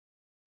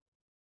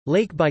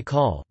Lake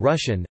Baikal,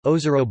 Russian,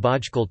 Ozero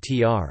Bajkal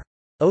tr.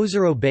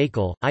 Ozero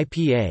Baikal,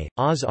 IPA,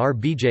 Oz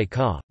Rbj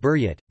Ka,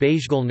 Buryat,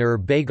 Bajgalnur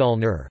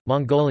Baygalnur,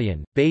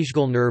 Mongolian,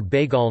 Bajgalnur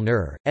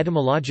Baygalnur,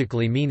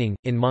 etymologically meaning,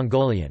 in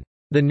Mongolian,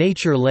 the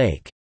nature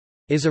lake,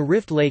 is a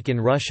rift lake in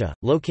Russia,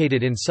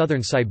 located in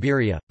southern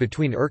Siberia,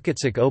 between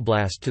Irkutsk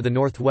Oblast to the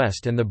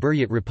northwest and the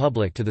Buryat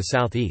Republic to the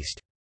southeast.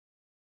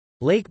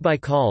 Lake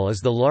Baikal is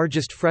the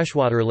largest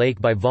freshwater lake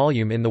by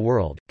volume in the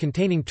world,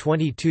 containing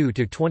 22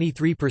 to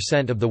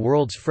 23% of the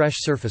world's fresh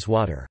surface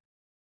water.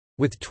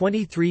 With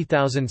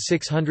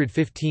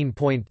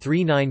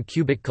 23,615.39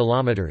 cubic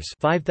kilometers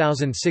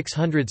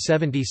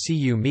 (5,670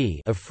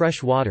 cu-mi) of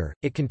fresh water,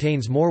 it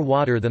contains more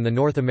water than the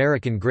North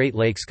American Great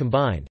Lakes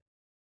combined.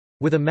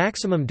 With a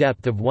maximum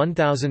depth of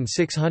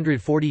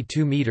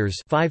 1,642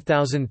 meters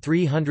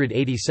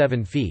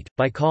 (5,387 feet),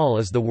 Baikal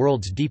is the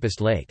world's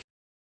deepest lake.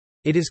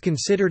 It is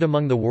considered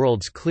among the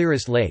world's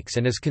clearest lakes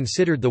and is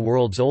considered the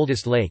world's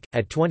oldest lake,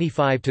 at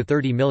 25 to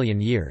 30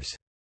 million years.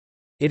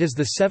 It is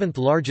the seventh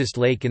largest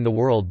lake in the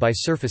world by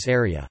surface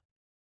area.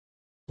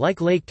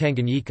 Like Lake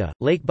Tanganyika,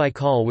 Lake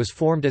Baikal was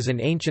formed as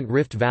an ancient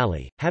rift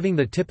valley, having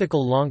the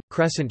typical long,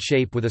 crescent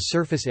shape with a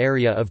surface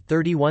area of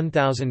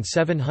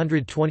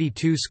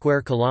 31,722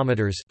 square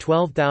kilometers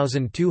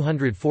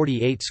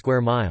 (12,248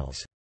 square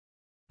miles).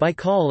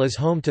 Baikal is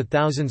home to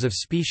thousands of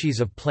species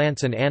of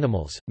plants and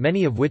animals,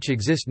 many of which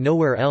exist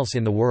nowhere else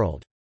in the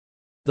world.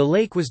 The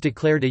lake was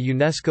declared a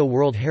UNESCO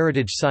World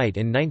Heritage Site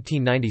in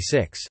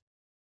 1996.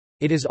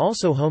 It is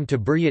also home to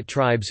Buryat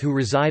tribes who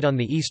reside on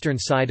the eastern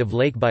side of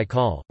Lake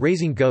Baikal,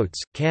 raising goats,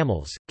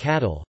 camels,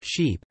 cattle,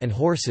 sheep, and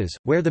horses,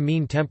 where the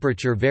mean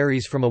temperature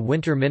varies from a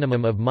winter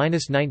minimum of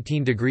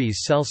 -19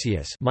 degrees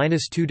Celsius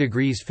 (-2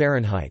 degrees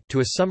Fahrenheit) to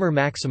a summer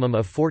maximum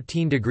of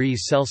 14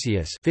 degrees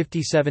Celsius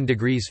 (57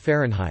 degrees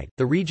Fahrenheit).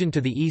 The region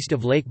to the east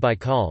of Lake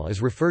Baikal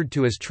is referred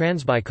to as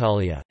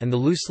Transbaikalia, and the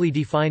loosely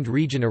defined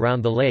region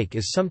around the lake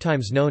is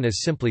sometimes known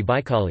as simply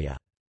Baikalia.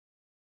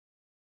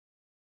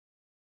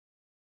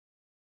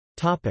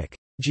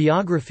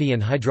 Geography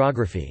and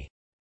hydrography.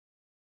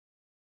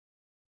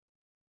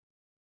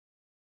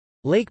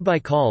 Lake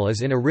Baikal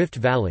is in a rift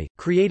valley,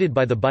 created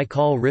by the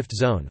Baikal Rift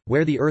Zone,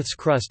 where the Earth's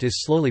crust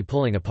is slowly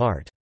pulling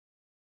apart.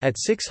 At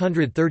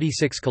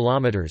 636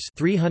 kilometers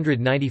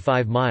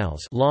 (395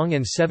 miles) long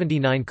and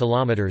 79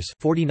 kilometers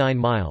 (49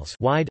 miles)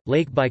 wide,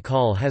 Lake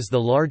Baikal has the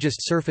largest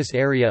surface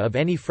area of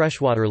any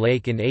freshwater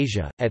lake in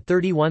Asia at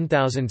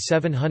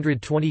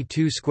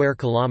 31,722 square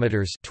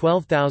kilometers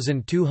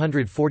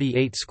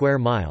 (12,248 square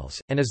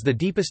miles) and is the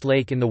deepest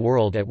lake in the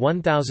world at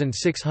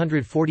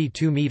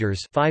 1,642 meters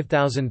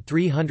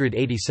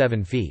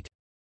 (5,387 feet).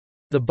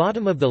 The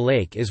bottom of the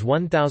lake is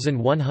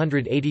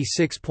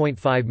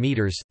 1,186.5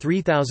 meters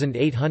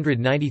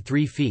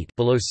 (3,893 feet)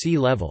 below sea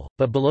level,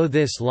 but below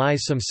this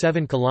lies some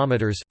 7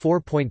 kilometers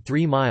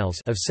 (4.3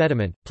 miles) of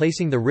sediment,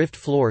 placing the rift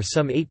floor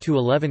some 8 to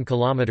 11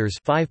 kilometers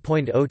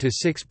 (5.0 to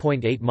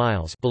 6.8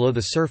 miles) below the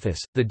surface,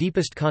 the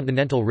deepest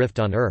continental rift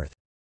on Earth.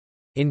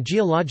 In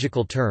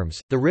geological terms,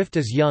 the rift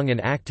is young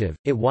and active.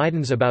 It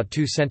widens about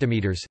 2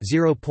 centimeters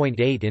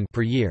 (0.8 in)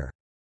 per year.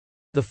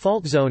 The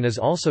fault zone is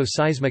also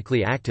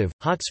seismically active,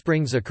 hot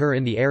springs occur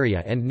in the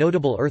area and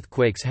notable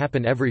earthquakes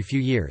happen every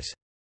few years.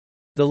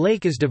 The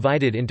lake is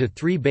divided into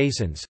 3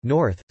 basins,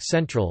 north,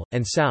 central,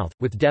 and south,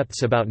 with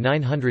depths about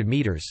 900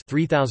 meters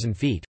 (3,000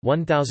 feet),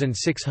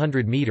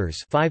 1,600 meters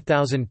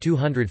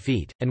 (5,200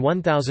 feet), and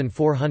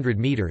 1,400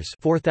 meters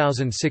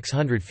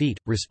 (4,600 feet),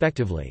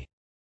 respectively.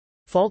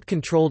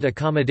 Fault-controlled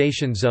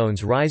accommodation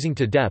zones rising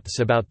to depths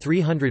about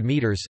 300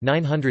 meters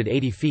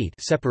 (980 feet)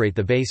 separate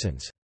the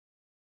basins.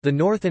 The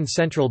north and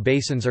central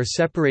basins are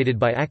separated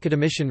by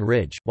Academician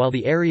Ridge, while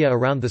the area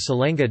around the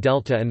Selenga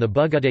Delta and the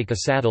Bugudeka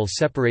Saddle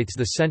separates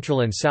the central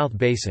and south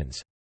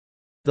basins.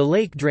 The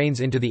lake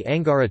drains into the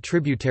Angara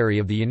tributary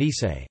of the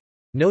Yenisei.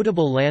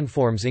 Notable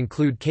landforms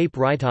include Cape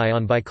Ritai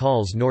on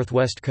Baikal's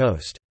northwest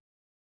coast.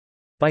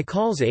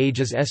 Baikal's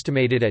age is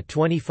estimated at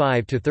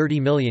 25 to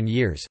 30 million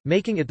years,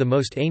 making it the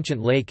most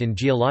ancient lake in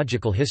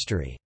geological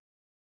history.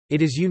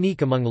 It is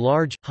unique among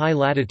large,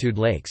 high-latitude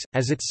lakes,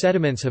 as its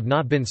sediments have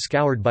not been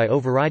scoured by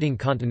overriding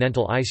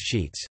continental ice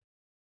sheets.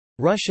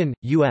 Russian,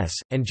 U.S.,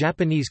 and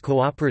Japanese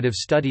cooperative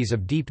studies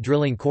of deep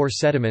drilling core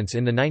sediments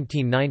in the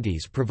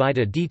 1990s provide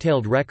a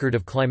detailed record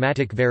of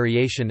climatic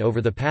variation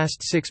over the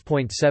past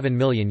 6.7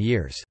 million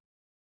years.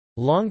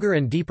 Longer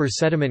and deeper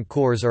sediment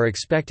cores are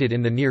expected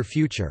in the near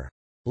future.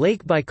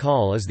 Lake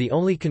Baikal is the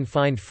only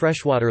confined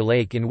freshwater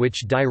lake in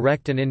which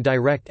direct and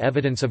indirect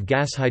evidence of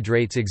gas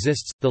hydrates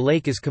exists. The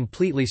lake is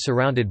completely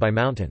surrounded by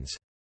mountains.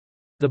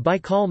 The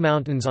Baikal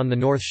Mountains on the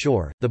north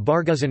shore, the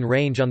Barguzin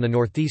Range on the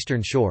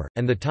northeastern shore,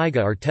 and the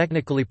taiga are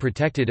technically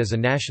protected as a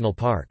national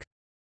park.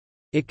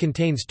 It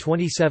contains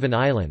 27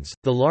 islands.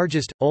 The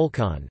largest,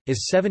 Olkhon,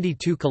 is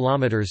 72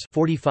 kilometers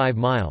 (45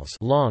 miles)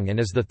 long and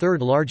is the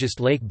third largest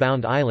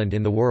lake-bound island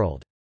in the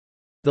world.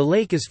 The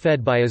lake is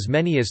fed by as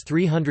many as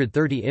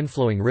 330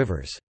 inflowing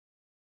rivers.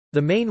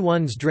 The main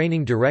ones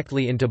draining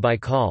directly into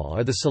Baikal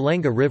are the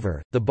Selenga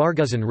River, the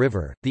Barguzin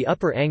River, the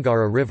Upper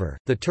Angara River,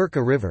 the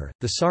Turka River,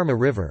 the Sarma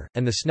River,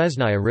 and the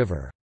Sneznaya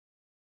River.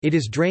 It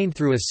is drained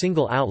through a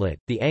single outlet,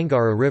 the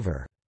Angara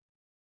River.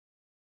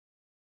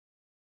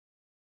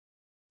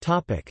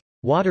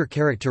 Water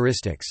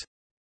characteristics.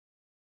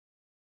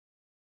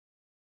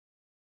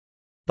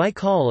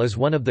 Baikal is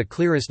one of the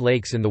clearest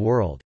lakes in the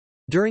world.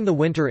 During the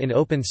winter in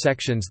open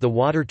sections the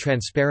water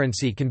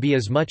transparency can be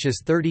as much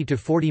as 30 to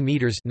 40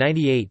 meters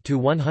 (98 to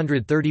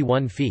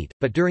 131 feet),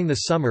 but during the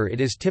summer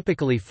it is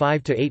typically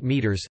 5 to 8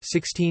 meters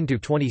 (16 to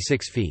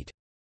 26 feet).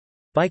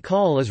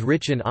 Baikal is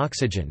rich in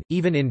oxygen,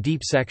 even in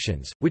deep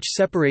sections, which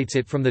separates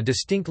it from the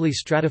distinctly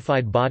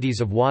stratified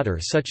bodies of water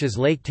such as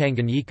Lake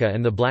Tanganyika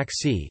and the Black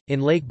Sea.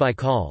 In Lake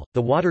Baikal,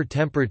 the water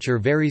temperature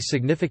varies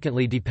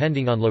significantly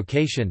depending on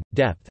location,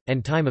 depth,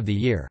 and time of the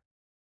year.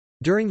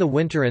 During the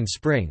winter and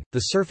spring, the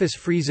surface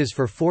freezes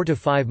for 4 to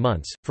 5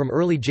 months, from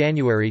early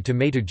January to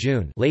May to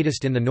June,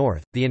 latest in the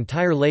north. The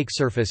entire lake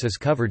surface is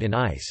covered in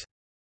ice.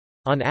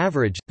 On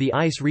average, the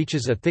ice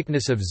reaches a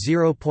thickness of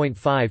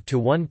 0.5 to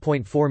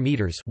 1.4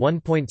 meters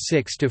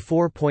 (1.6 to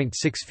 4.6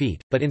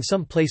 feet), but in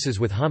some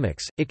places with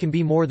hummocks, it can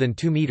be more than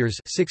 2 meters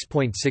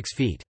 (6.6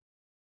 feet).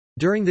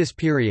 During this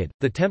period,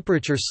 the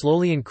temperature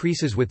slowly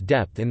increases with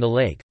depth in the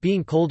lake,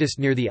 being coldest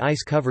near the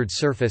ice-covered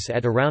surface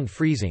at around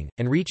freezing,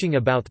 and reaching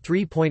about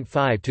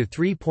 3.5 to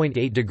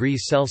 3.8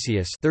 degrees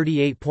Celsius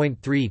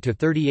 (38.3 to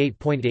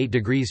 38.8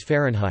 degrees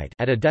Fahrenheit)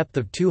 at a depth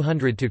of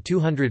 200 to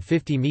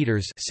 250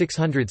 meters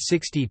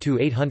 (660 to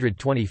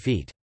 820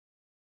 feet).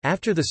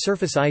 After the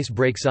surface ice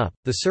breaks up,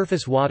 the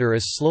surface water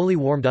is slowly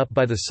warmed up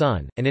by the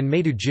sun, and in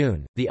May to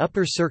June, the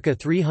upper circa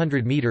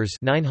 300 meters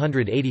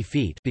 (980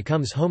 feet)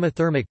 becomes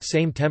homothermic,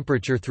 same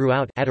temperature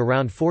throughout, at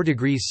around 4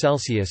 degrees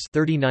Celsius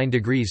 (39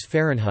 degrees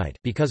Fahrenheit)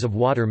 because of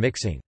water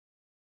mixing.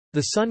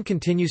 The sun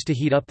continues to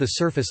heat up the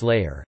surface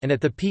layer, and at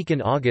the peak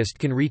in August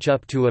can reach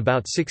up to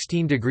about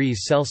 16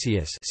 degrees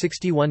Celsius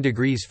 (61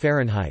 degrees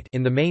Fahrenheit)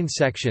 in the main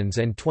sections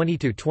and 20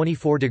 to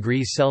 24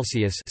 degrees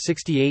Celsius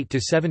 (68 to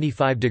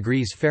 75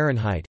 degrees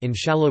Fahrenheit) in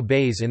shallow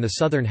bays in the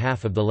southern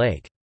half of the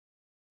lake.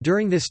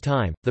 During this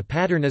time, the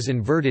pattern is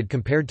inverted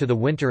compared to the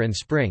winter and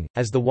spring,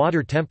 as the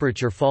water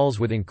temperature falls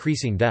with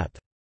increasing depth.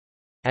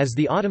 As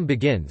the autumn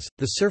begins,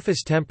 the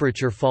surface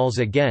temperature falls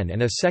again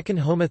and a second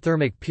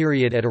homothermic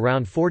period at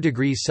around 4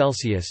 degrees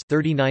Celsius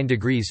 (39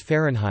 degrees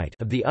Fahrenheit)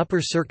 of the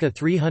upper circa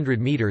 300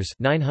 meters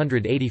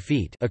 (980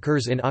 feet)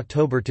 occurs in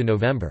October to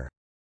November.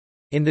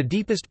 In the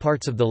deepest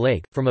parts of the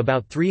lake, from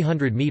about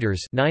 300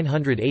 meters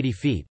 (980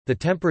 feet), the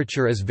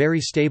temperature is very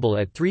stable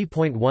at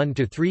 3.1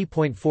 to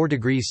 3.4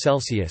 degrees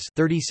Celsius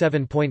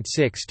 (37.6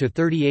 to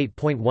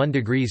 38.1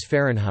 degrees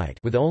Fahrenheit),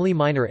 with only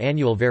minor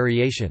annual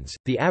variations.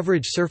 The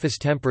average surface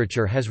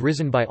temperature has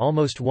risen by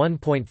almost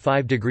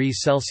 1.5 degrees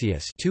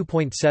Celsius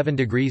 (2.7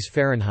 degrees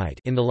Fahrenheit)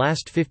 in the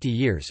last 50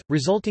 years,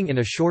 resulting in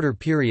a shorter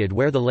period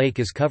where the lake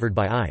is covered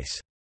by ice.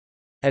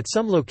 At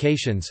some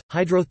locations,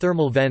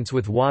 hydrothermal vents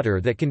with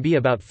water that can be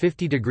about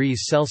 50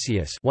 degrees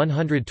Celsius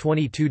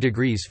 (122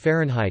 degrees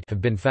Fahrenheit) have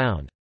been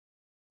found.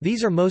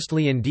 These are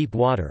mostly in deep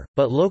water,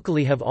 but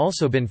locally have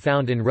also been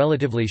found in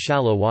relatively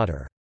shallow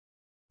water.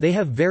 They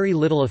have very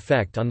little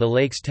effect on the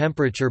lake's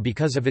temperature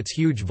because of its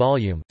huge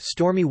volume.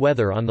 Stormy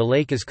weather on the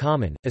lake is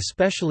common,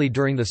 especially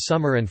during the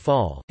summer and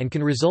fall, and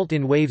can result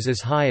in waves as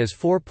high as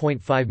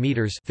 4.5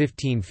 meters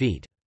 (15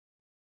 feet).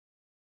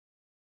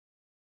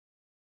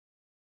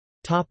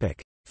 Topic: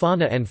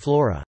 Fauna and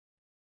flora.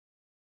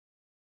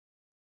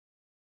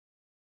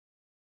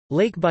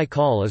 Lake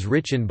Baikal is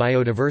rich in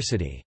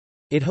biodiversity.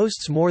 It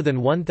hosts more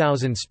than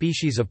 1,000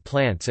 species of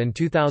plants and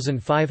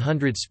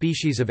 2,500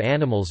 species of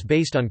animals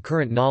based on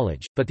current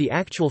knowledge, but the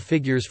actual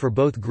figures for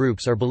both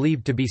groups are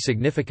believed to be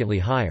significantly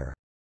higher.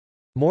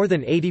 More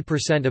than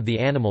 80% of the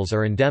animals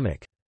are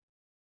endemic.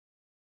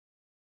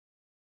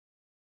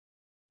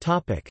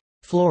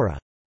 Flora.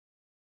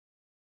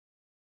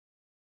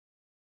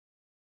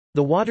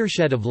 The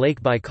watershed of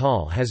Lake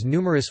Baikal has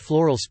numerous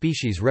floral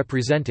species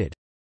represented.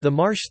 The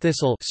marsh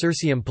thistle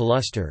Cirsium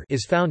palustre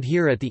is found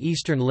here at the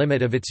eastern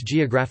limit of its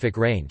geographic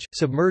range.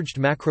 Submerged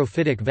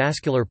macrophytic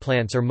vascular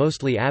plants are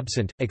mostly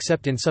absent,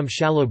 except in some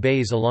shallow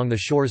bays along the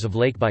shores of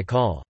Lake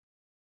Baikal.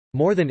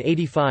 More than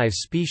 85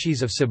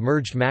 species of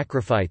submerged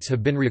macrophytes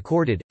have been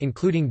recorded,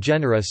 including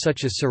genera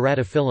such as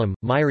Ceratophyllum,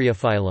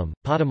 Myriophyllum,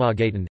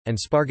 Potamogeton, and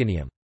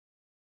Sparganium.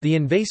 The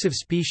invasive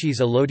species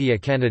Alodia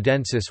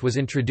canadensis was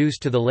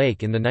introduced to the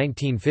lake in the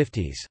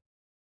 1950s.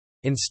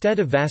 Instead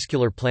of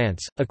vascular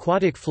plants,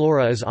 aquatic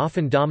flora is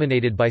often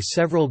dominated by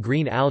several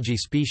green algae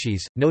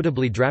species,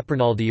 notably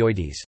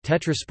Drapernaldioides,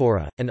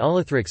 Tetraspora, and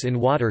Ulithrix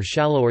in water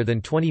shallower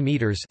than 20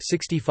 meters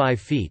 (65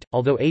 feet),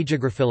 although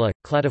Aegigraphila,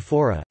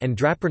 Cladophora, and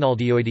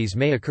Drapernaldioides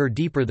may occur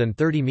deeper than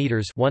 30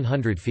 meters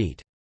 (100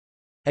 feet).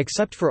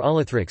 Except for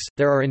Ulithrix,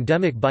 there are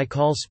endemic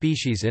Baikal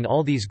species in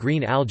all these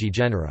green algae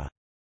genera.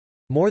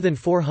 More than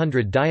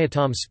 400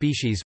 diatom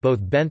species, both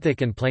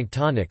benthic and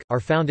planktonic,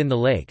 are found in the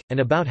lake, and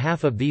about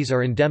half of these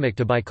are endemic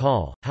to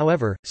Baikal.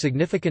 However,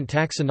 significant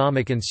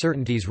taxonomic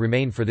uncertainties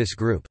remain for this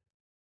group.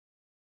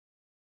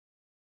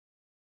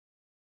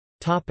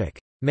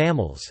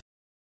 Mammals.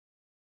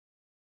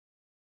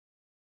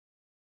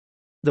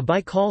 The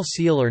Baikal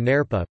seal or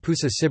Nerpa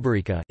Pusa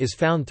sibirica is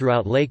found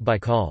throughout Lake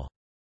Baikal.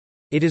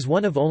 It is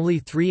one of only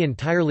 3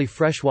 entirely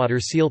freshwater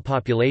seal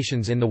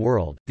populations in the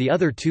world, the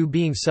other 2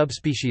 being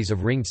subspecies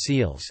of ringed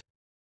seals.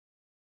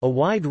 A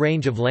wide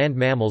range of land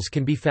mammals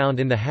can be found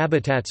in the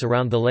habitats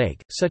around the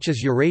lake, such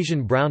as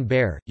Eurasian brown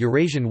bear,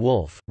 Eurasian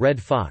wolf,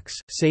 red fox,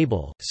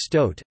 sable,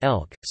 stoat,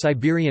 elk,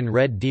 Siberian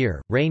red deer,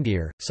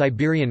 reindeer,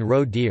 Siberian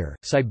roe deer,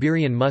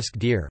 Siberian musk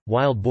deer,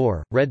 wild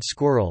boar, red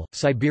squirrel,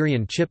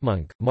 Siberian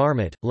chipmunk,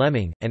 marmot,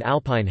 lemming, and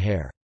alpine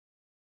hare.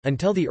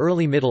 Until the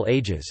early Middle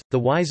Ages, the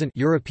Wisent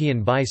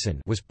European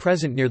bison was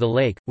present near the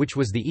lake, which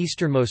was the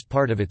easternmost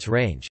part of its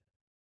range.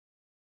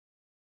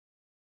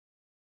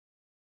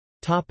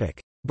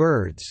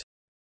 Birds.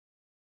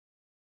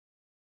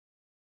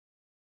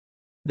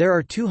 There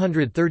are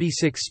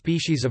 236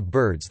 species of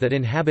birds that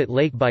inhabit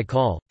Lake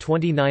Baikal,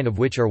 29 of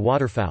which are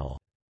waterfowl.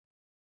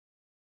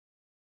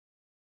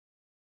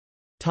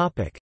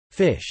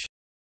 Fish.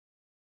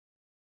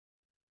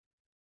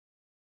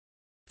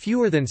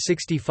 Fewer than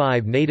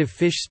 65 native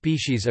fish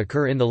species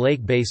occur in the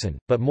lake basin,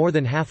 but more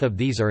than half of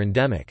these are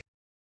endemic.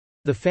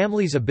 The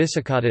families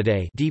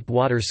Abyssicaudidae, deep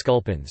water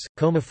sculpins,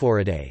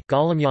 Comophoridae,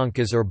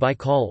 Golemyankas or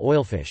Baikal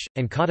oilfish,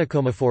 and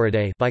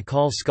Catacomophoridae,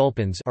 Baikal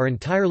sculpins, are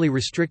entirely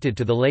restricted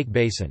to the lake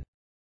basin.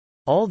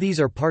 All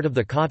these are part of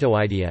the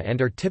Catoidea and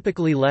are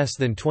typically less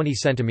than 20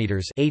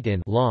 cm (8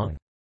 in) long.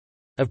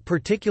 Of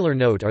particular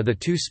note are the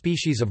 2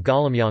 species of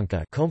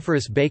Golemyanka,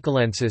 Comphorus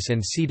baikalensis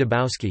and C.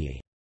 dubowskii.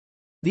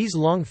 These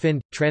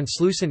long-finned,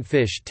 translucent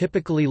fish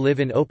typically live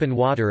in open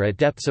water at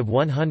depths of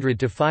 100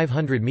 to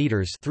 500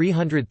 meters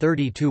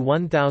 (330 to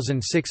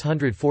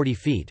 1,640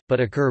 feet), but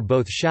occur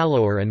both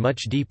shallower and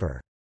much deeper.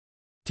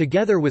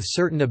 Together with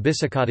certain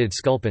abyssicaudid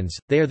sculpins,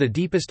 they are the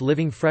deepest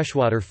living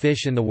freshwater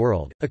fish in the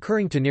world,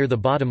 occurring to near the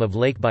bottom of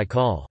Lake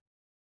Baikal.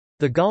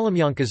 The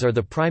Golemyankas are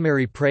the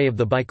primary prey of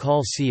the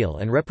Baikal seal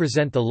and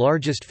represent the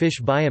largest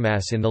fish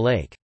biomass in the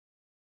lake.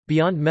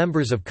 Beyond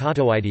members of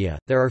Catoidea,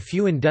 there are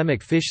few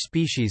endemic fish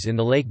species in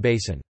the lake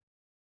basin.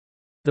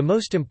 The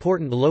most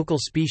important local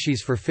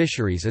species for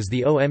fisheries is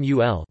the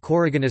OMUL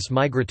Corriganus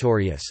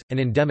migratorius, an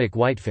endemic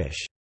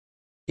whitefish.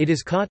 It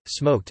is caught,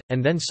 smoked,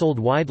 and then sold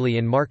widely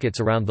in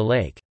markets around the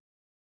lake.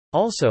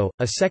 Also,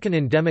 a second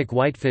endemic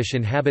whitefish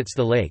inhabits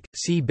the lake,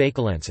 C.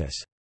 baikalensis.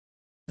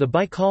 The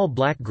Baikal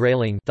black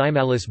grayling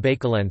Thymalus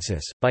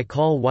baikalensis,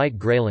 Baikal white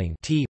grayling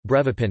T.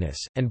 brevipennis,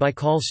 and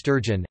Baikal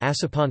sturgeon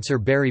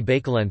Aciponsor berry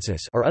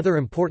baikalensis are other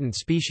important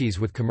species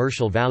with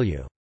commercial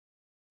value.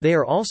 They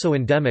are also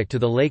endemic to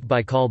the Lake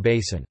Baikal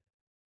basin.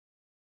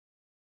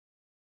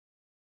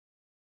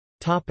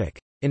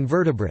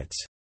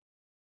 Invertebrates.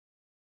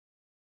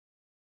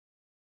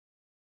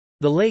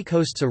 The lake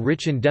hosts a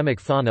rich endemic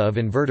fauna of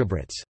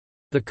invertebrates.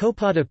 The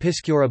copod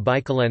Episcura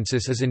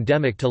baikalensis is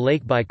endemic to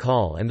Lake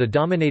Baikal and the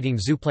dominating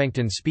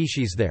zooplankton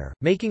species there,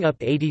 making up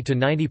 80 to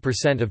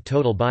 90% of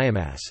total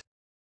biomass.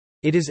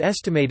 It is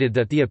estimated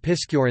that the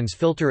episcurans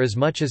filter as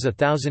much as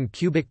 1,000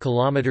 cubic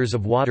kilometers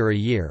of water a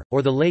year,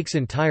 or the lake's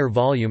entire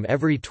volume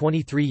every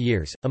 23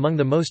 years. Among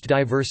the most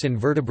diverse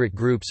invertebrate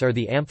groups are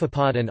the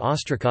amphipod and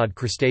ostracod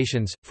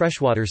crustaceans,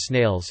 freshwater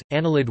snails,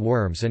 annelid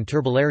worms, and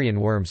turbellarian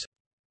worms.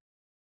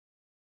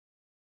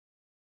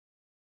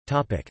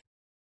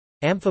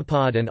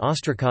 Amphipod and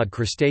ostracod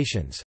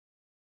crustaceans.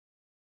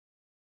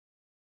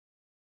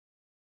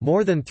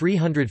 More than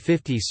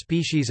 350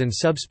 species and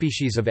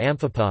subspecies of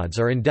amphipods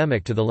are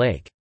endemic to the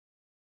lake.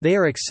 They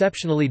are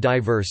exceptionally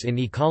diverse in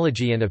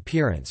ecology and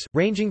appearance,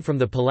 ranging from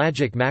the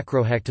pelagic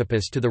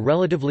Macrohectopus to the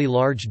relatively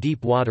large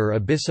deep-water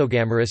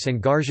Abyssogammarus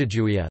and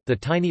Garjajuia, the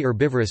tiny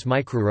herbivorous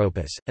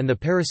Micruropus, and the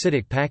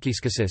parasitic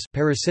Pachyschissus,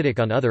 parasitic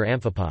on other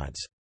amphipods.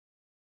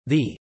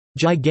 The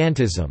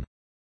gigantism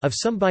of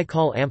some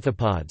Baikal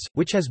amphipods,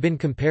 which has been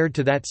compared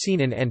to that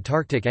seen in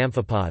Antarctic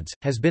amphipods,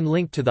 has been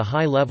linked to the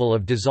high level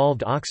of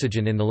dissolved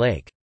oxygen in the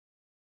lake.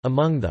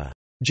 Among the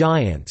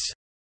giants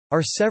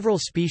are several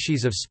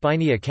species of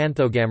spiny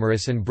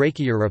Acanthogammarus and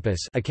Brachyuropus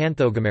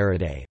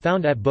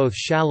found at both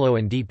shallow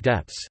and deep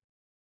depths.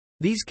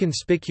 These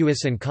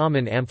conspicuous and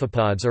common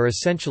amphipods are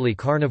essentially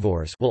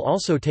carnivores, will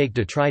also take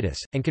detritus,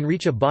 and can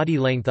reach a body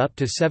length up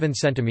to 7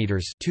 cm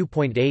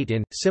 (2.8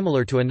 in).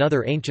 Similar to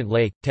another ancient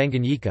lake,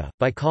 Tanganyika,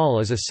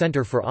 Baikal is a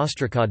center for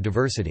ostracod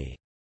diversity.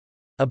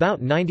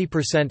 About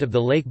 90% of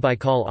the Lake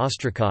Baikal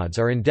ostracods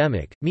are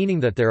endemic, meaning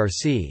that there are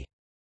c.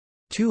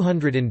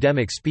 200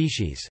 endemic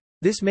species.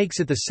 This makes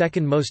it the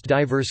second most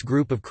diverse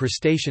group of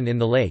crustacean in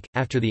the lake,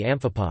 after the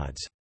amphipods.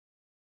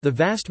 The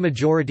vast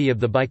majority of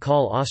the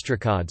Baikal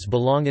ostracods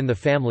belong in the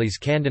families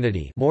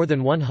Candinidae, more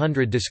than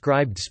 100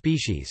 described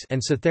species,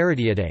 and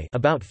Cytheridiidae,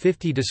 about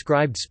 50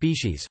 described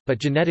species, but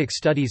genetic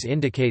studies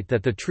indicate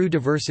that the true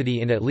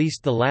diversity in at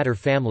least the latter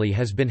family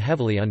has been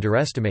heavily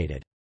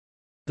underestimated.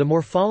 The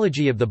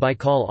morphology of the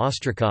Baikal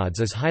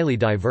ostracods is highly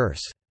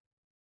diverse.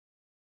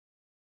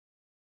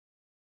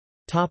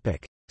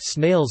 Topic: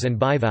 Snails and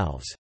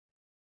bivalves.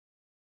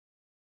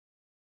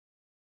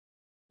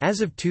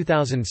 As of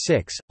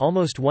 2006,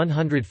 almost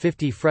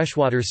 150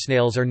 freshwater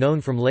snails are known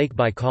from Lake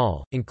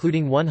Baikal,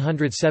 including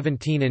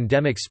 117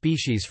 endemic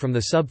species from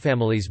the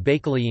subfamilies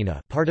Baikaliina,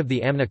 part of the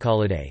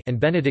Amnicolidae,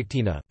 and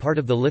Benedictina, part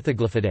of the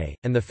Lithoglyphidae,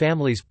 and the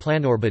families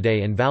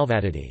Planorbidae and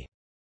Valvatidae.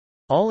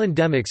 All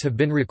endemics have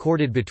been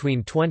recorded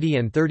between 20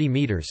 and 30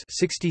 meters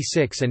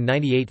 (66 and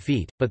 98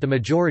 feet), but the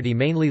majority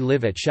mainly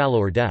live at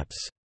shallower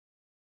depths.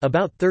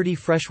 About 30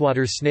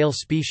 freshwater snail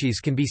species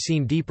can be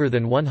seen deeper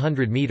than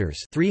 100 meters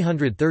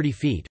 (330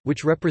 feet),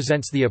 which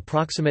represents the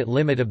approximate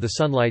limit of the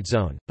sunlight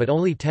zone, but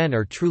only 10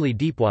 are truly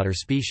deepwater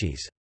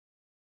species.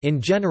 In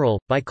general,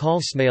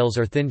 Baikal snails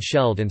are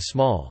thin-shelled and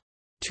small.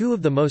 Two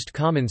of the most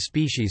common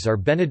species are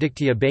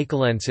Benedictia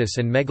baicalensis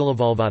and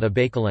Megalovalvata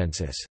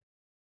baicalensis.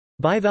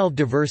 Bivalve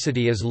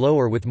diversity is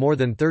lower with more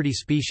than 30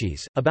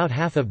 species, about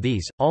half of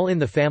these, all in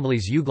the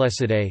families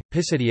Euglessidae,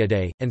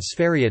 Pisidiidae, and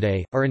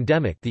Spheriidae, are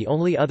endemic. The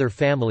only other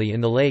family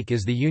in the lake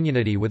is the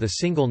Unionidae with a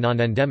single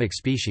non-endemic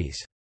species.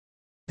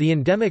 The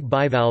endemic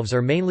bivalves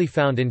are mainly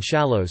found in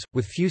shallows,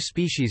 with few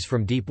species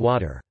from deep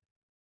water.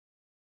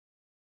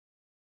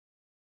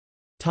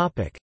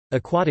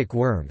 Aquatic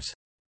worms.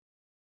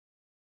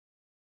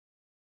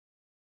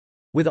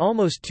 With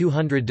almost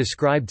 200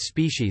 described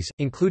species,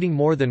 including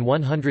more than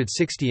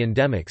 160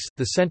 endemics,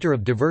 the center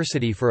of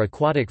diversity for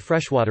aquatic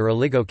freshwater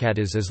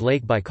oligochaetas is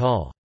Lake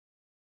Baikal.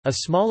 A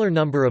smaller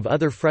number of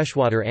other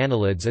freshwater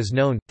annelids is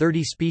known,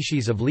 30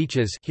 species of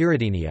leeches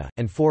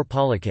and 4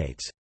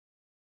 polychaetes.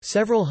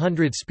 Several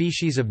hundred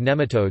species of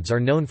nematodes are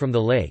known from the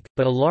lake,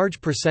 but a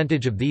large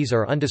percentage of these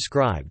are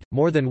undescribed.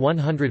 More than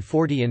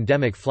 140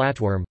 endemic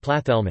flatworm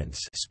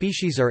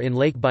species are in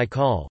Lake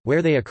Baikal,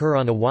 where they occur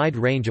on a wide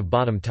range of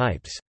bottom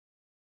types.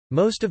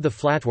 Most of the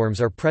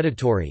flatworms are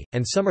predatory,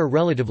 and some are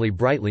relatively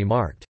brightly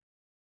marked.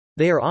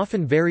 They are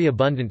often very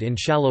abundant in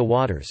shallow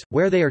waters,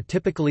 where they are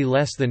typically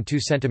less than 2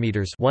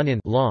 cm (1 in)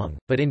 long,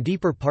 but in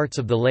deeper parts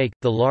of the lake,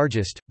 the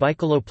largest,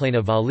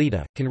 Baikaloplana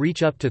valida, can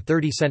reach up to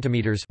 30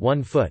 cm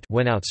 (1 foot)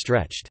 when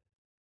outstretched.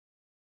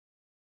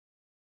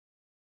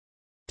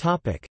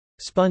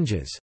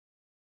 Sponges.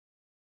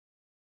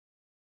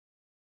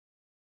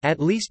 At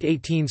least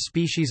 18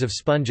 species of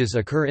sponges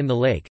occur in the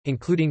lake,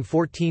 including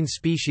 14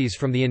 species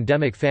from the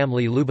endemic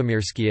family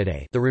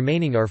Lubomirskiidae. The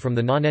remaining are from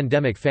the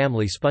non-endemic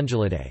family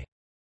Spongilidae.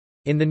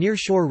 In the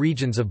nearshore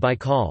regions of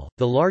Baikal,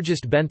 the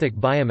largest benthic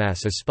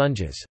biomass is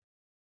sponges.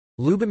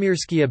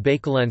 Lubomyrskia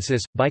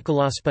baicalensis,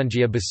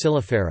 Baikalospongea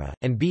bacillifera,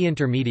 and B.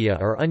 intermedia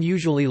are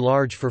unusually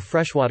large for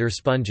freshwater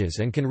sponges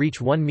and can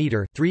reach 1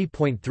 meter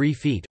 (3.3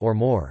 feet) or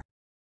more.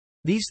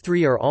 These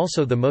three are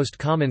also the most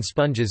common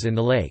sponges in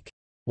the lake.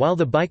 While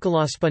the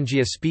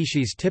Baikalospongea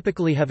species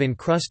typically have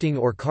encrusting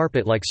or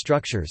carpet-like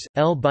structures,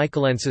 L.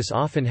 baicalensis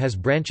often has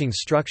branching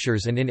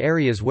structures and in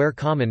areas where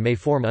common may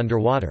form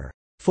underwater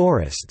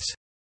forests.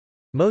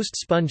 Most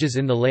sponges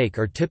in the lake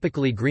are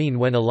typically green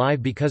when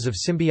alive because of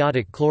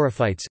symbiotic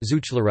chlorophytes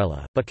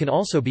but can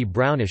also be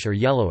brownish or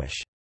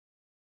yellowish.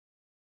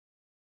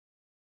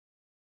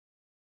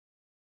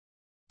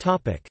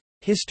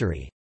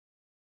 History.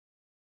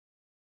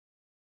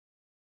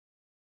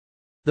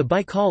 The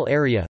Baikal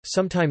area,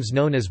 sometimes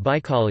known as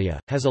Baikalia,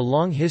 has a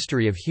long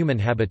history of human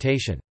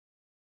habitation.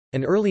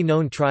 An early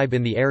known tribe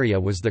in the area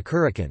was the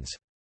Kurikans.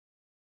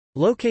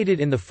 Located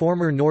in the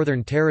former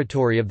northern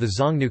territory of the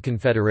Xiongnu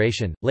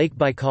Confederation, Lake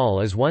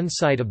Baikal is one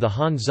site of the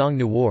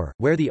Han-Xiongnu War,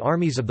 where the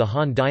armies of the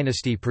Han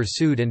dynasty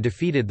pursued and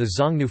defeated the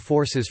Xiongnu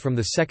forces from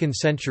the 2nd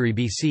century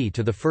BC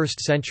to the 1st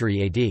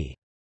century AD.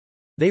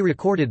 They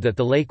recorded that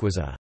the lake was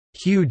a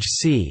huge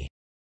sea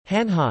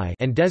Hanhai,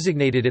 and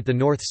designated it the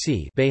North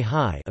Sea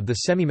of the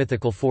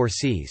semi-mythical Four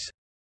Seas.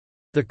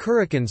 The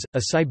Kurikans,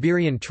 a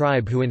Siberian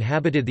tribe who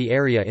inhabited the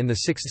area in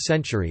the 6th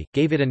century,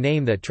 gave it a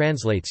name that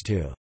translates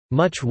to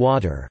much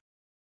water.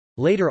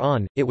 Later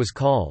on, it was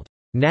called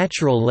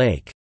Natural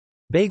Lake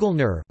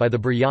Bagalnur by the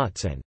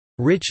Buryats and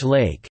Rich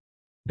Lake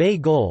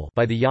Baygol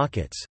by the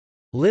Yakuts.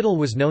 Little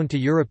was known to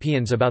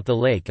Europeans about the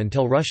lake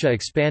until Russia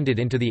expanded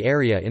into the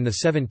area in the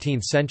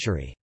 17th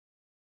century.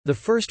 The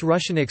first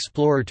Russian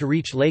explorer to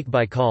reach Lake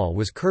Baikal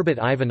was Kurbet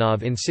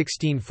Ivanov in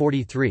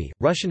 1643.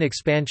 Russian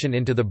expansion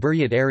into the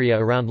Buryat area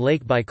around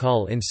Lake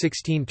Baikal in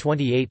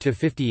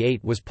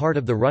 1628–58 was part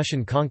of the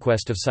Russian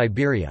conquest of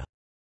Siberia.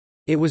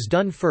 It was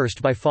done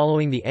first by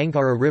following the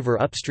Angara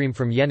River upstream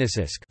from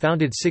Yeniseisk,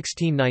 founded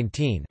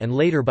 1619, and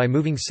later by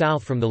moving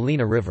south from the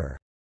Lena River.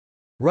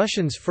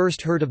 Russians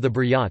first heard of the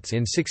Buryats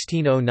in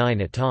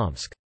 1609 at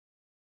Tomsk.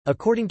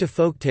 According to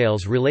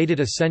folktales related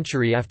a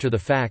century after the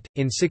fact,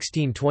 in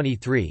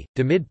 1623,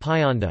 Demid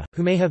Pyonda,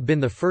 who may have been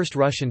the first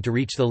Russian to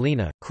reach the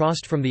Lena,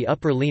 crossed from the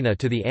upper Lena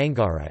to the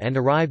Angara and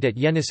arrived at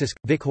Yeniseisk.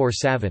 Vikhor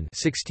Savin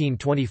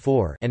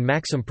 (1624) and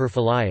Maxim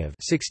Perfilayev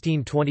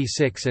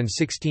 (1626 and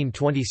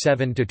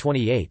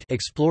 1627–28)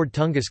 explored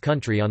Tungus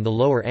country on the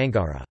lower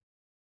Angara.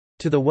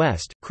 To the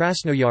west,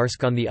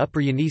 Krasnoyarsk on the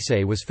upper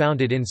Yenisei was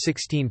founded in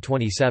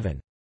 1627.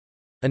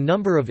 A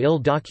number of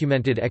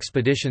ill-documented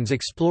expeditions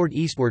explored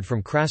eastward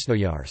from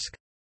Krasnoyarsk.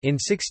 In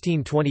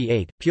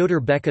 1628, Pyotr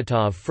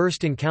Beketov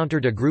first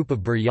encountered a group of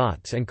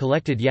Buryats and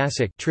collected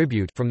yasik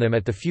tribute from them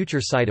at the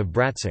future site of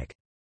Bratsk.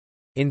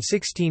 In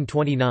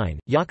 1629,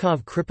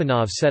 Yakov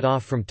Kripanov set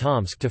off from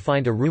Tomsk to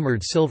find a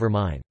rumored silver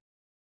mine.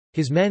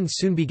 His men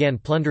soon began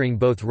plundering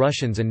both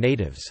Russians and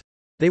natives.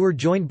 They were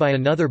joined by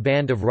another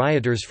band of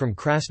rioters from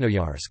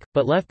Krasnoyarsk,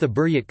 but left the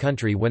Buryat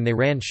country when they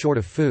ran short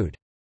of food.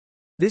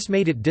 This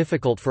made it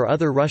difficult for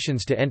other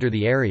Russians to enter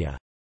the area.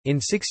 In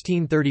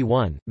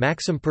 1631,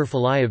 Maxim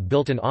Perfilayev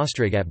built an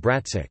ostrog at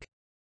Bratsk.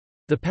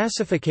 The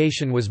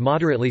pacification was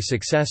moderately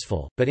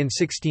successful, but in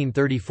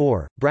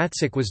 1634,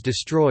 Bratsk was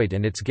destroyed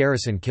and its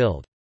garrison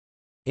killed.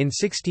 In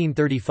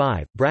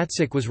 1635,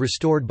 Bratsk was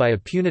restored by a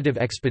punitive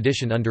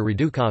expedition under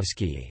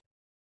Radukovsky.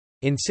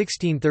 In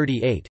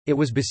 1638, it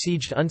was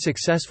besieged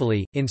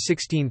unsuccessfully. In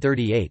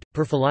 1638,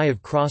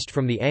 Perfilayev crossed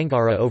from the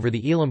Angara over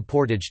the Elam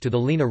portage to the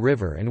Lena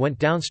River and went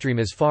downstream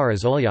as far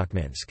as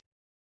Olyakminsk.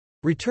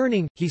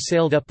 Returning, he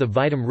sailed up the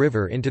Vidym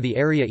River into the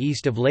area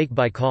east of Lake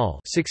Baikal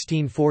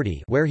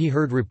 1640, where he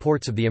heard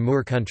reports of the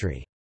Amur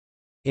country.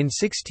 In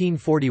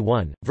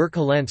 1641,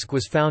 Verkholensk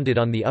was founded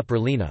on the upper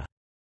Lena.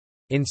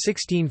 In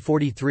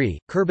 1643,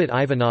 Kurbet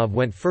Ivanov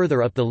went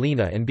further up the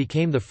Lena and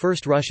became the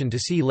first Russian to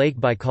see Lake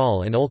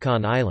Baikal and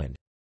Olkhan Island.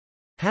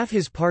 Half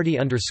his party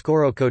under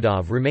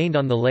Skorokodov remained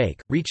on the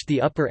lake, reached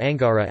the upper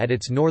Angara at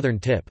its northern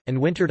tip, and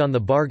wintered on the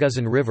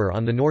Barguzin River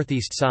on the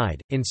northeast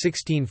side. In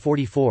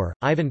 1644,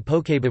 Ivan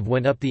Pokabov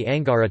went up the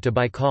Angara to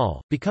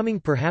Baikal,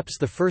 becoming perhaps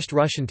the first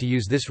Russian to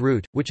use this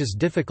route, which is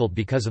difficult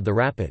because of the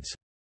rapids.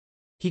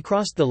 He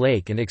crossed the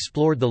lake and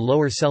explored the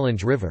lower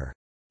Selenge River.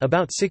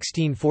 About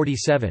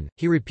 1647,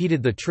 he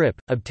repeated the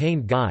trip,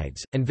 obtained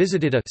guides, and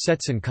visited a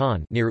Setsen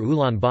Khan near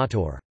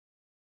Ulaanbaatar.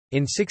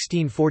 In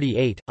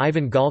 1648,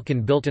 Ivan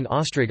Galkin built an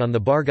ostrog on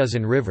the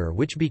Barguzin River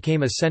which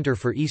became a center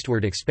for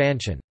eastward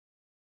expansion.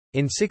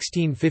 In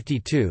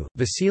 1652,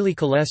 Vasily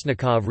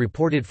Kolesnikov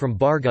reported from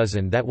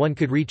Barguzin that one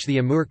could reach the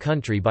Amur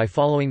country by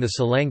following the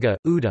Selenga,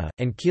 Uda,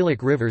 and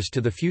Kilik rivers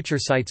to the future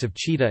sites of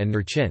Chita and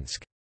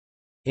Nerchinsk.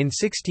 In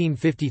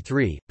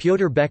 1653,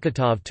 Pyotr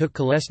Beketov took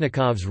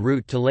Kolesnikov's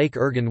route to Lake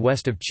Irgun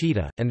west of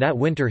Chita, and that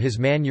winter his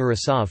man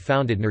Urasov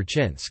founded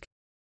Nerchinsk.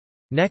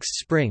 Next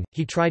spring,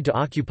 he tried to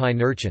occupy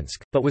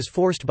Nerchinsk, but was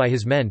forced by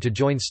his men to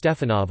join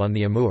Stefanov on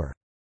the Amur.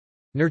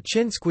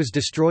 Nerchinsk was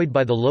destroyed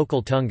by the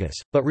local Tungus,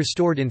 but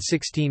restored in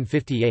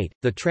 1658.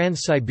 The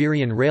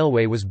Trans-Siberian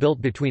Railway was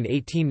built between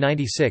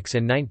 1896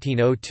 and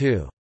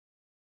 1902.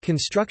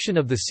 Construction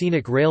of the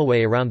scenic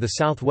railway around the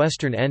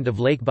southwestern end of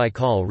Lake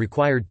Baikal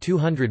required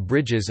 200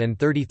 bridges and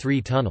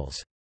 33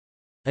 tunnels.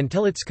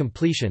 Until its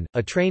completion,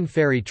 a train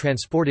ferry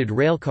transported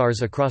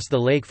railcars across the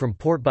lake from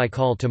Port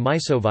Baikal to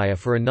Mysovaya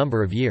for a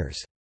number of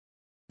years.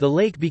 The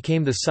lake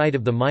became the site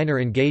of the minor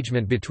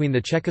engagement between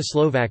the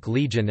Czechoslovak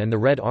Legion and the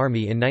Red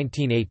Army in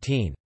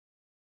 1918.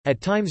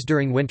 At times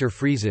during winter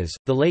freezes,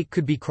 the lake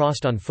could be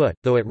crossed on foot,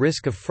 though at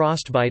risk of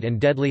frostbite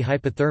and deadly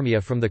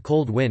hypothermia from the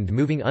cold wind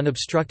moving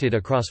unobstructed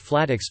across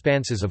flat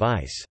expanses of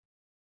ice.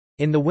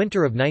 In the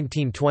winter of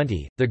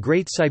 1920, the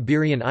Great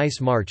Siberian Ice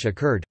March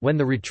occurred, when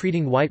the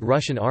retreating White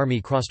Russian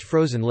Army crossed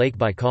frozen Lake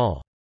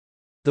Baikal.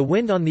 The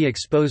wind on the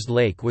exposed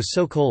lake was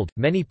so cold,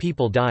 many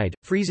people died,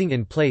 freezing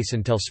in place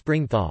until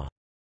spring thaw.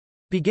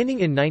 Beginning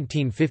in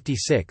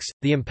 1956,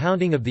 the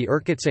impounding of the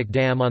Irkutsk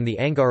Dam on the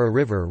Angara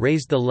River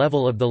raised the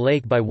level of the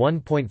lake by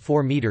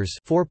 1.4 meters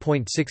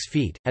 (4.6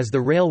 feet). As the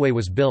railway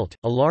was built,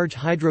 a large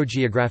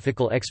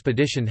hydrogeographical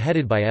expedition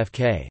headed by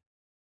F.K.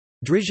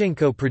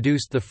 Drizhenko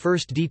produced the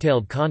first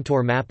detailed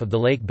contour map of the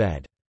lake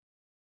bed.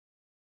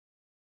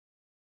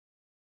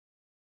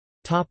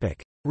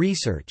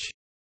 Research.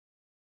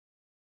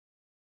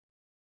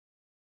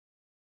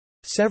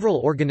 Several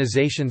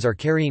organizations are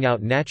carrying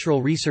out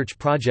natural research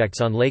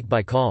projects on Lake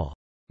Baikal.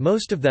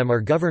 Most of them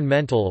are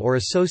governmental or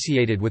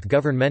associated with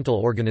governmental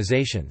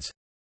organizations.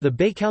 The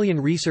Baikalian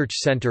Research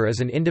Center is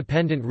an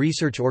independent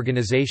research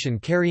organization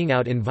carrying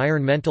out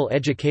environmental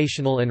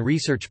educational and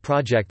research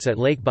projects at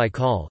Lake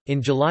Baikal. In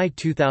July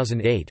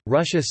 2008,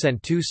 Russia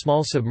sent two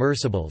small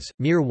submersibles,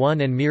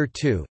 Mir-1 and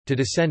Mir-2, to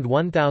descend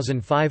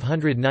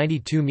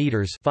 1,592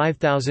 meters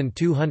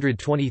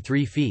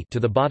 (5,223 feet) to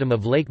the bottom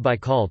of Lake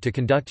Baikal to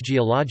conduct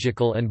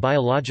geological and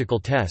biological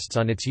tests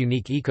on its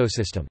unique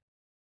ecosystem.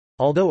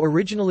 Although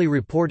originally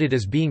reported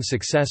as being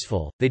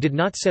successful, they did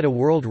not set a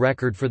world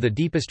record for the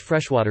deepest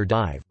freshwater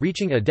dive,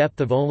 reaching a depth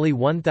of only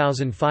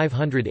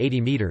 1,580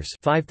 meters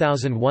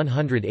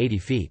 (5,180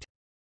 feet).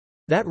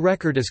 That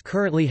record is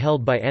currently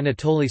held by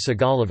Anatoly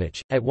Sagalovich,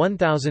 at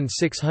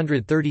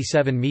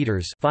 1,637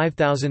 meters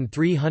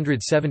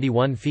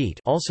 (5,371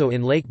 feet), also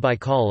in Lake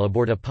Baikal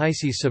aboard a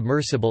Pisces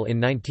submersible in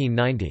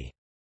 1990.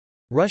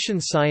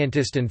 Russian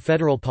scientist and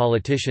federal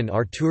politician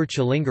Artur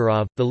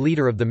Chalingarov, the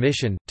leader of the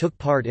mission, took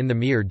part in the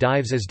Mir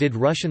dives, as did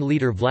Russian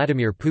leader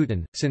Vladimir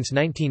Putin. Since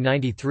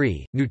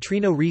 1993,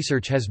 neutrino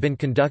research has been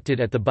conducted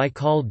at the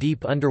Baikal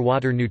Deep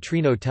Underwater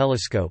Neutrino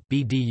Telescope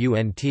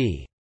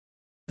 (BDUNT).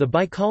 The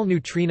Baikal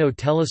Neutrino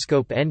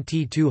Telescope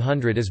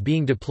NT-200 is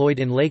being deployed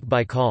in Lake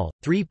Baikal,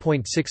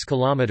 3.6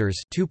 kilometers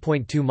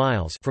 (2.2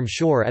 miles) from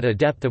shore at a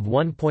depth of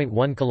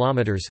 1.1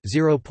 kilometers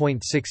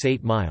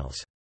 (0.68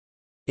 miles).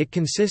 It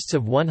consists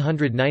of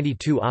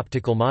 192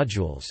 optical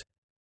modules.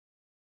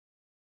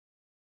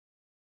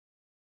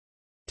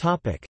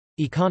 Topic: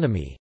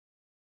 Economy.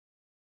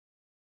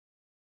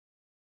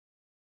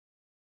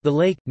 The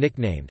lake,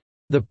 nicknamed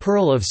the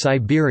Pearl of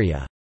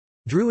Siberia,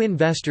 drew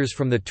investors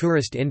from the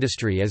tourist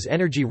industry as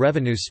energy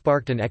revenues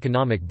sparked an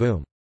economic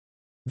boom.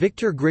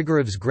 Viktor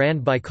Grigorov's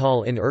Grand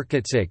Baikal in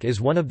Irkutsk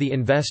is one of the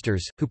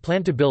investors, who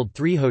plan to build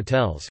 3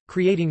 hotels,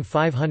 creating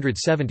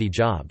 570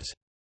 jobs.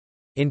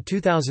 In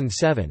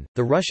 2007,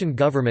 the Russian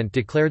government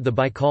declared the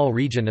Baikal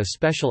region a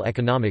special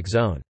economic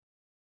zone.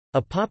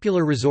 A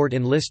popular resort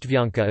in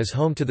Listvyanka is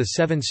home to the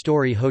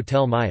 7-story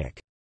Hotel Mayak.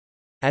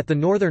 At the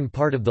northern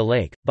part of the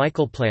lake,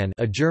 Baikalplan,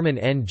 a German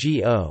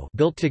NGO,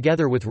 built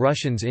together with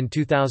Russians in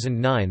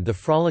 2009 the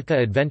Frolika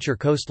Adventure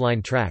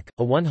Coastline Track,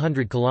 a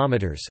 100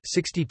 kilometers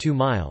 (62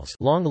 miles)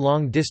 long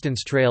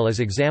long-distance trail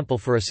as example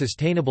for a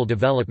sustainable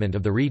development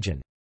of the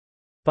region.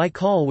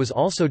 Baikal was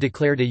also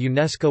declared a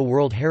UNESCO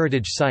World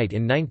Heritage Site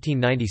in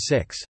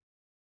 1996.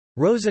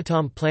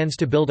 Rosatom plans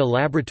to build a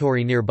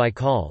laboratory near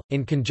Baikal,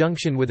 in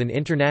conjunction with an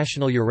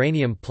international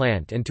uranium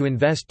plant, and to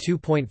invest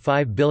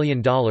 $2.5 billion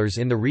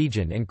in the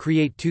region and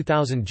create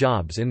 2,000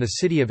 jobs in the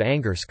city of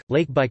Angarsk.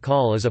 Lake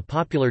Baikal is a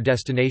popular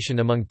destination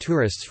among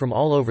tourists from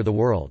all over the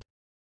world.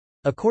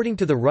 According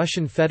to the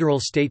Russian Federal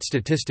State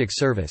Statistics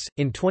Service,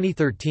 in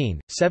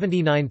 2013,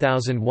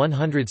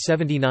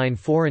 79,179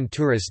 foreign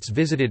tourists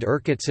visited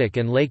Irkutsk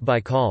and Lake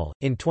Baikal.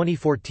 In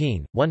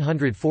 2014,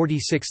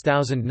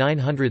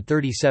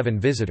 146,937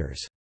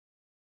 visitors.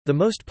 The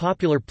most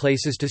popular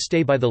places to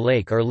stay by the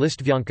lake are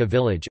Listvyanka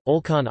Village,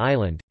 Olkhan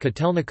Island,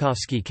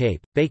 Kotelnikovsky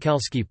Cape,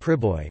 Baikalsky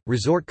Priboy,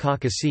 Resort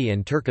Kakasi,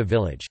 and Turka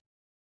Village.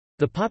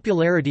 The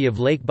popularity of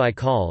Lake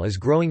Baikal is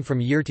growing from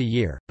year to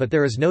year, but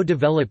there is no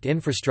developed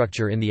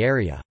infrastructure in the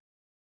area.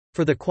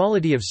 For the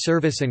quality of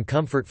service and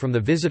comfort from the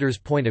visitor's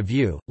point of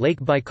view, Lake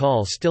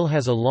Baikal still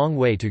has a long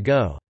way to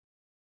go.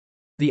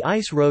 The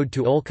ice road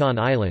to Olkhan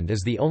Island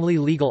is the only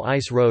legal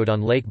ice road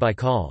on Lake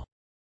Baikal.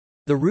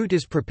 The route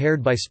is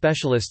prepared by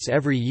specialists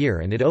every year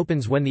and it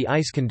opens when the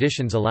ice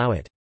conditions allow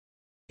it.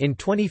 In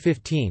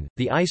 2015,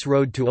 the ice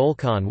road to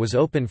Olkhan was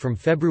open from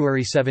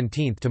February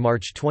 17 to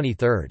March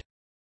 23.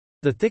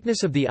 The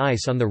thickness of the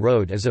ice on the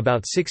road is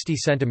about 60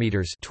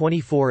 cm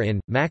 24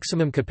 in,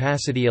 maximum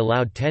capacity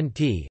allowed 10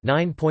 t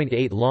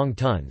 9.8 long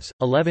tons,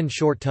 11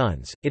 short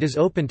tons. It is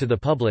open to the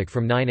public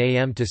from 9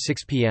 a.m. to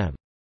 6 p.m.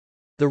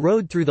 The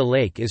road through the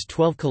lake is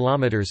 12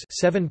 km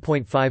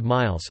 7.5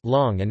 miles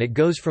long and it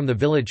goes from the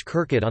village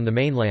Kirkut on the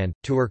mainland,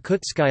 to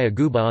Irkutskaya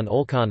Guba on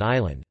Olkhan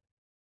Island.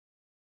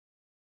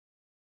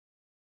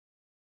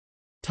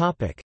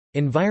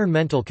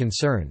 Environmental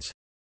concerns.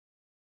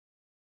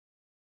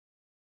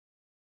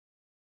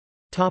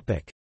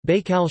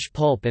 Baikalsh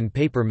Pulp and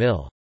Paper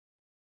Mill.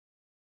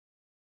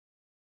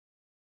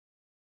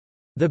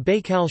 The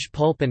Baikalsh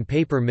Pulp and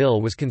Paper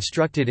Mill was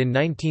constructed in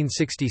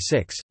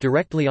 1966,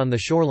 directly on the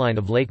shoreline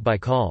of Lake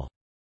Baikal.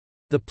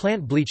 The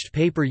plant bleached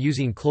paper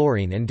using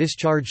chlorine and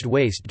discharged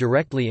waste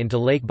directly into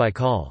Lake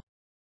Baikal.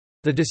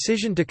 The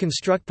decision to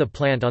construct the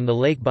plant on the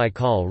Lake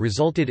Baikal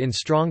resulted in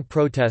strong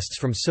protests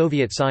from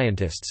Soviet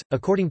scientists.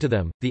 According to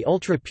them, the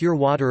ultra-pure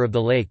water of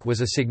the lake was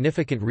a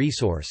significant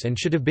resource and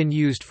should have been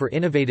used for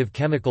innovative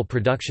chemical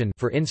production,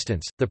 for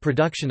instance, the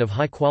production of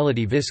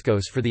high-quality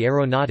viscose for the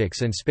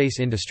aeronautics and space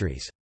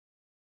industries.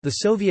 The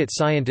Soviet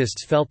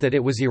scientists felt that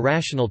it was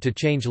irrational to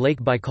change Lake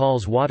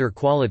Baikal's water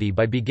quality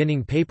by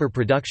beginning paper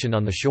production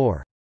on the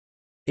shore.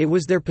 It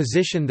was their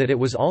position that it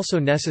was also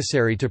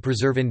necessary to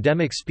preserve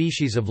endemic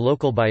species of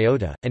local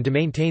biota, and to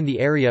maintain the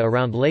area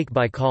around Lake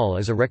Baikal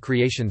as a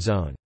recreation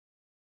zone.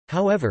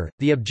 However,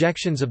 the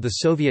objections of the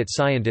Soviet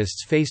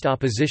scientists faced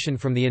opposition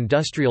from the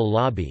industrial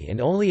lobby,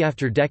 and only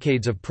after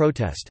decades of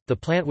protest, the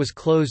plant was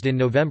closed in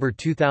November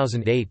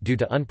 2008 due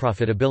to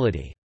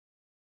unprofitability.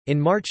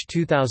 In March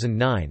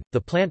 2009,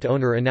 the plant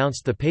owner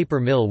announced the paper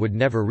mill would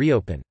never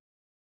reopen.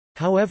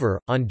 However,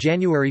 on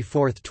January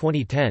 4,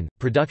 2010,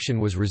 production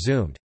was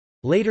resumed.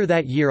 Later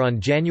that year, on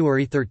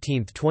January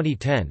 13,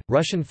 2010,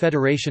 Russian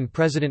Federation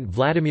President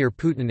Vladimir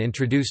Putin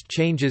introduced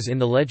changes in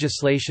the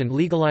legislation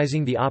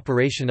legalizing the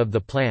operation of the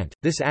plant.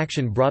 This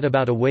action brought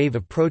about a wave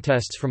of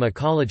protests from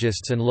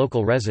ecologists and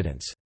local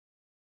residents.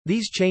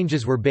 These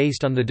changes were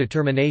based on the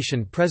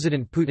determination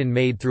President Putin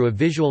made through a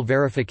visual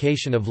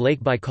verification of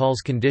Lake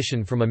Baikal's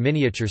condition from a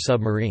miniature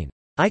submarine.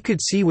 "I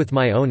could see with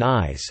my own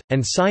eyes,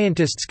 and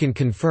scientists can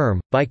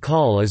confirm,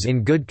 Baikal is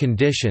in good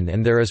condition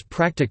and there is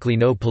practically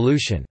no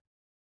pollution."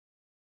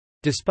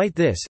 Despite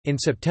this, in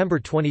September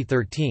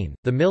 2013,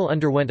 the mill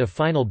underwent a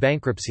final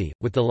bankruptcy,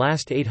 with the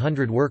last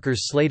 800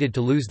 workers slated to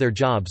lose their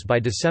jobs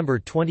by December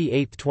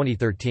 28,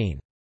 2013.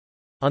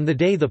 On the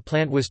day the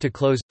plant was to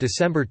close,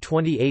 December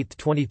 28,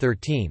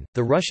 2013,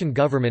 the Russian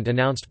government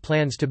announced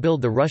plans to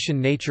build the Russian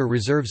Nature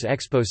Reserves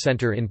Expo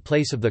Center in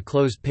place of the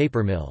closed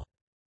paper mill.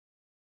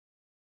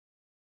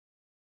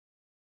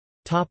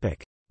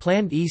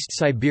 Planned East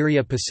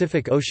Siberia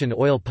Pacific Ocean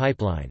oil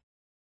pipeline.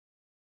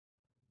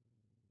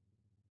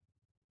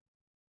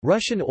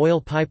 Russian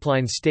oil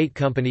pipeline state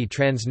company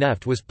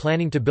Transneft was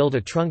planning to build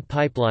a trunk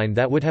pipeline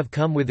that would have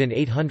come within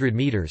 800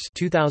 meters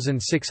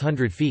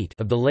 (2,600 feet)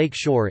 of the lake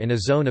shore in a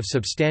zone of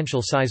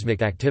substantial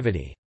seismic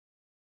activity.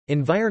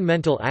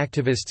 Environmental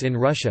activists in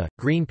Russia,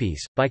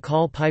 Greenpeace,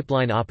 Baikal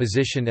pipeline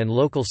opposition and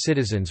local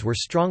citizens were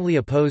strongly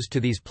opposed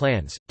to these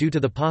plans, due to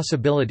the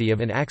possibility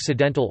of an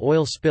accidental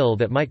oil spill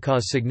that might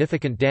cause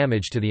significant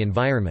damage to the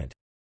environment.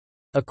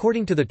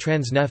 According to the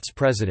Transneft's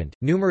president,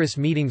 numerous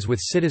meetings with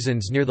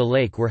citizens near the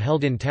lake were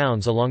held in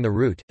towns along the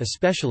route,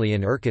 especially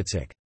in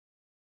Irkutsk.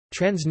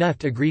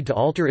 Transneft agreed to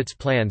alter its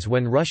plans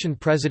when Russian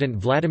President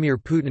Vladimir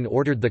Putin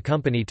ordered the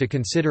company to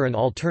consider an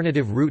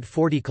alternative route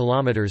 40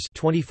 kilometers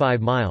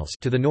 (25 miles)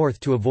 to the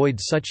north to avoid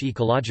such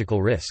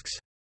ecological risks.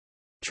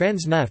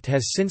 Transneft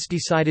has since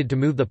decided to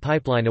move the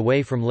pipeline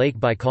away from Lake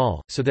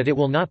Baikal, so that it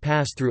will not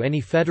pass through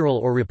any federal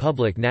or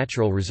republic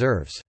natural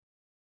reserves.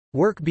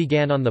 Work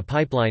began on the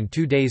pipeline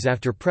 2 days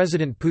after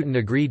President Putin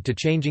agreed to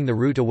changing the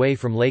route away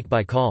from Lake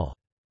Baikal.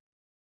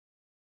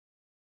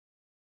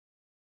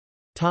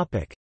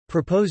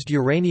 Proposed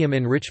uranium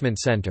enrichment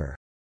center.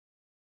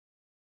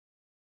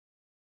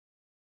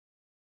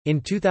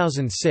 In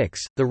 2006,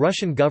 the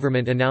Russian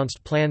government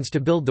announced plans to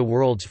build the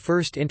world's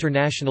first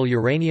international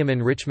uranium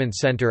enrichment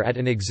center at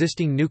an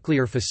existing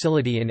nuclear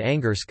facility in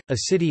Angarsk, a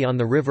city on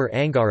the river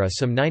Angara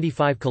some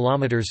 95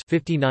 kilometers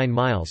 (59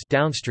 miles)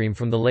 downstream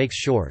from the lake's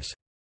shores.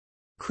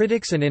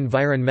 Critics and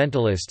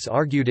environmentalists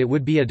argued it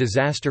would be a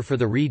disaster for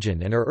the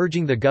region and are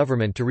urging the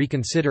government to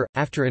reconsider.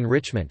 After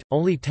enrichment,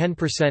 only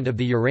 10% of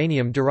the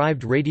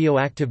uranium-derived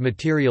radioactive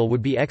material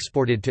would be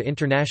exported to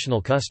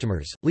international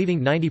customers,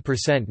 leaving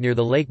 90% near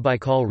the Lake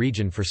Baikal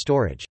region for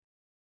storage.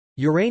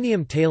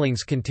 Uranium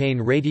tailings contain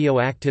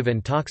radioactive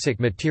and toxic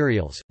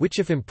materials, which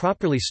if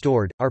improperly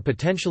stored, are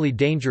potentially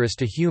dangerous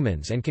to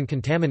humans and can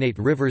contaminate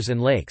rivers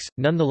and lakes.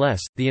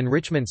 Nonetheless, the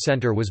enrichment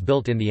center was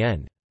built in the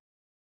end.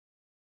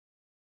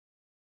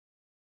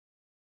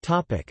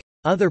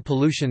 Other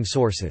pollution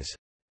sources.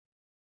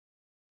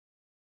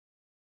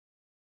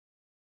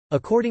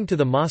 According to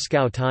the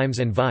Moscow Times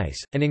and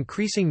Vice, an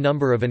increasing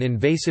number of an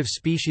invasive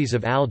species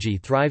of algae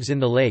thrives in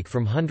the lake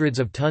from hundreds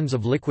of tons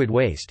of liquid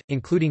waste,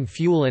 including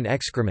fuel and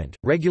excrement,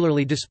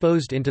 regularly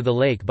disposed into the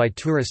lake by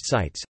tourist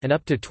sites, and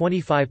up to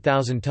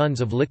 25,000 tons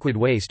of liquid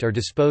waste are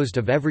disposed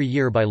of every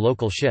year by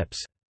local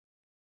ships.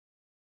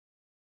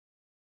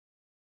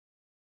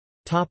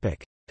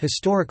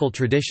 Historical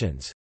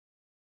traditions.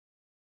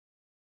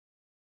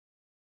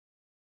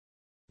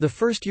 The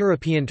first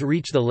European to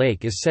reach the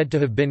lake is said to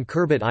have been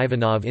Kurbet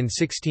Ivanov in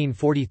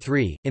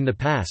 1643. In the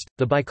past,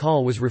 the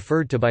Baikal was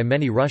referred to by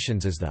many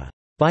Russians as the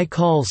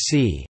Baikal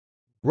Sea,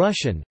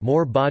 Russian,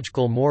 Mor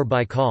Bajkal Mor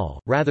Baikal,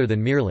 rather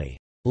than merely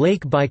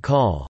Lake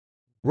Baikal,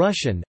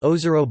 Russian,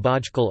 Ozero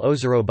Bajkal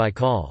Ozero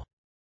Baikal.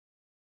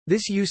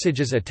 This usage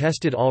is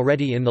attested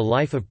already in the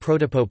life of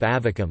Protopope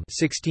Avvakum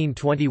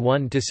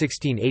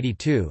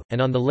 (1621–1682)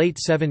 and on the late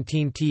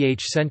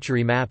 17th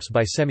century maps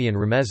by Semyon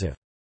Remezov.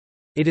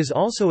 It is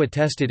also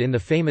attested in the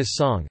famous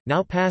song,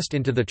 now passed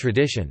into the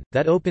tradition,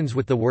 that opens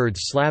with the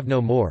words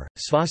Slavno Mor,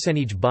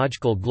 Svasenij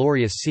Bajkal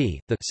Glorious Sea,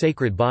 the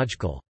sacred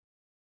Bajkal.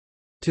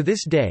 To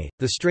this day,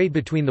 the strait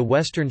between the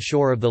western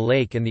shore of the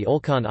lake and the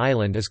Olkhon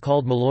Island is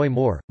called Maloy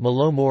Mor,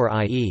 Malo Mor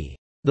i.e.,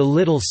 the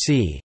Little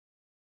Sea.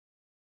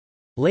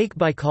 Lake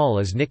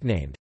Baikal is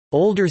nicknamed,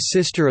 older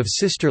sister of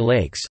sister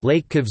lakes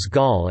Lake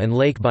Kivzgal and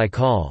Lake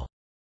Baikal.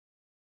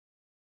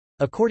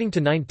 According to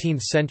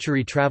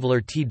 19th-century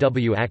traveler T.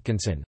 W.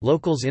 Atkinson,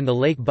 locals in the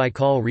Lake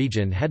Baikal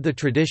region had the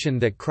tradition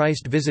that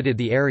Christ visited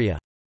the area.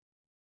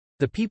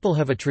 The people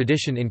have a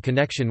tradition in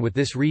connection with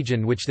this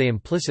region which they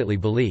implicitly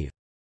believe.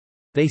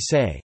 They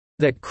say,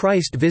 that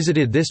Christ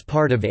visited this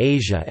part of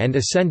Asia and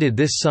ascended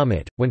this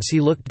summit, whence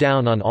he looked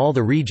down on all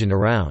the region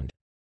around.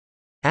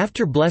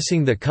 After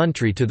blessing the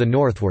country to the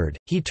northward,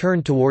 he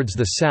turned towards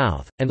the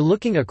south, and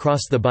looking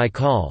across the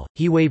Baikal,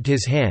 he waved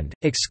his hand,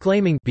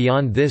 exclaiming,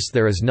 "Beyond this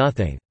there is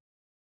nothing."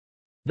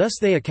 Thus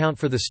they account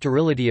for the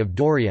sterility of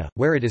Doria,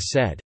 where it is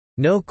said,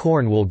 "No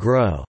corn will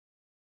grow."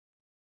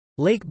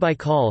 Lake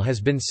Baikal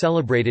has been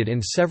celebrated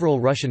in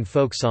several Russian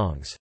folk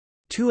songs.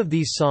 Two of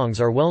these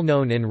songs are well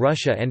known in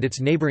Russia and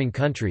its neighboring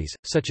countries,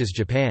 such as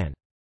Japan.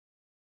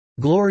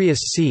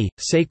 Glorious Sea,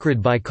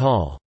 Sacred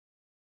Baikal.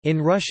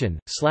 In Russian,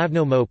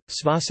 Slavno Mop,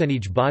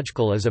 Svasenij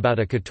Bajkal is about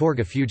a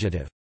katorga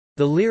fugitive.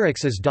 The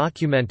lyrics is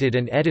documented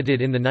and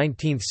edited in the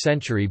 19th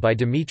century by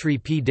Dmitry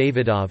P.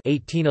 Davidov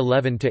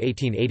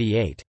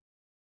 (1811–1888).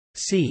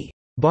 See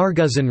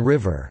Barguzin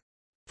River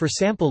for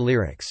sample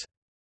lyrics.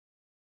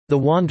 The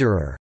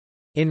Wanderer.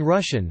 In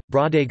Russian,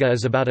 Brodega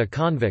is about a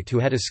convict who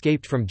had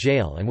escaped from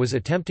jail and was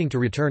attempting to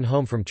return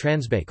home from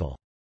Transbaikal.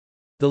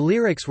 The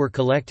lyrics were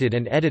collected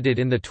and edited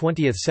in the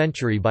 20th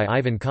century by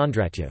Ivan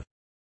Kondratyev.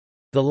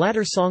 The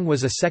latter song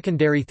was a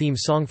secondary theme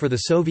song for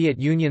the Soviet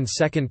Union's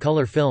second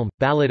color film,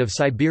 Ballad of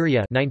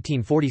Siberia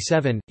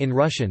 1947, in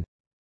Russian.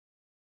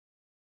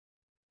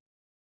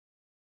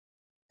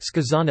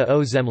 Skazana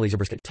o Zemlyi.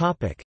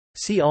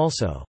 See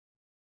also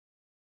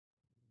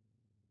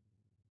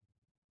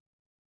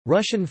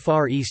Russian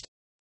Far East,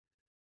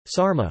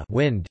 Sarma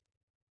wind.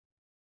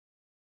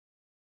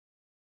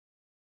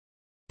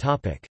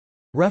 Topic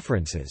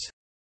References.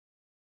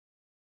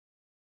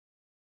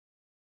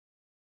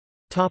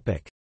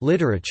 Topic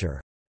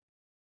Literature.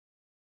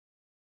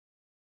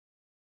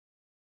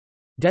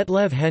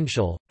 Detlev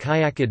Henschel,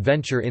 Kayak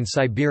Adventure in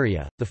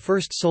Siberia, the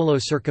first solo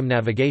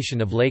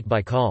circumnavigation of Lake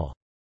Baikal.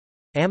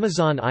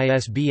 Amazon,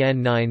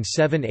 ISBN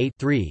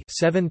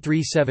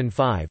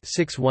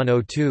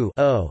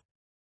 978-3-7375-6102-0.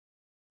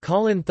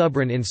 Colin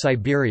Thubron in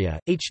Siberia,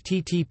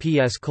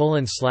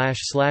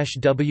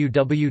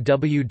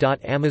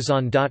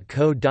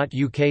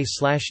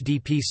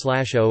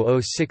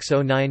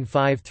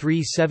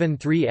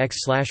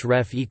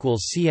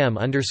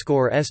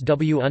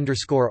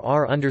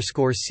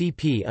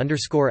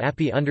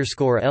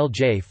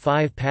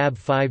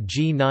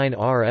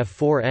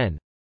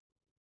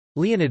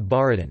 Leonid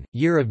Baradin,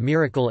 Year of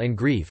Miracle and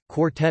Grief,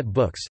 Quartet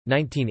Books,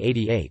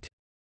 1988.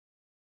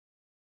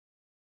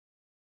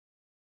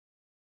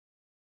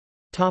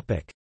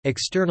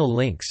 External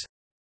links.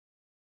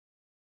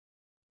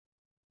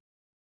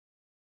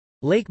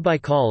 Lake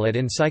Baikal at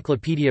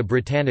Encyclopædia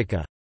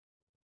Britannica.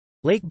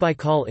 Lake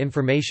Baikal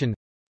information.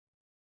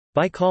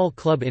 Baikal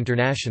Club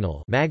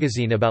International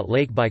magazine about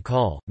Lake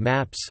Baikal,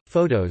 maps,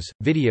 photos,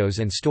 videos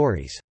and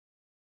stories.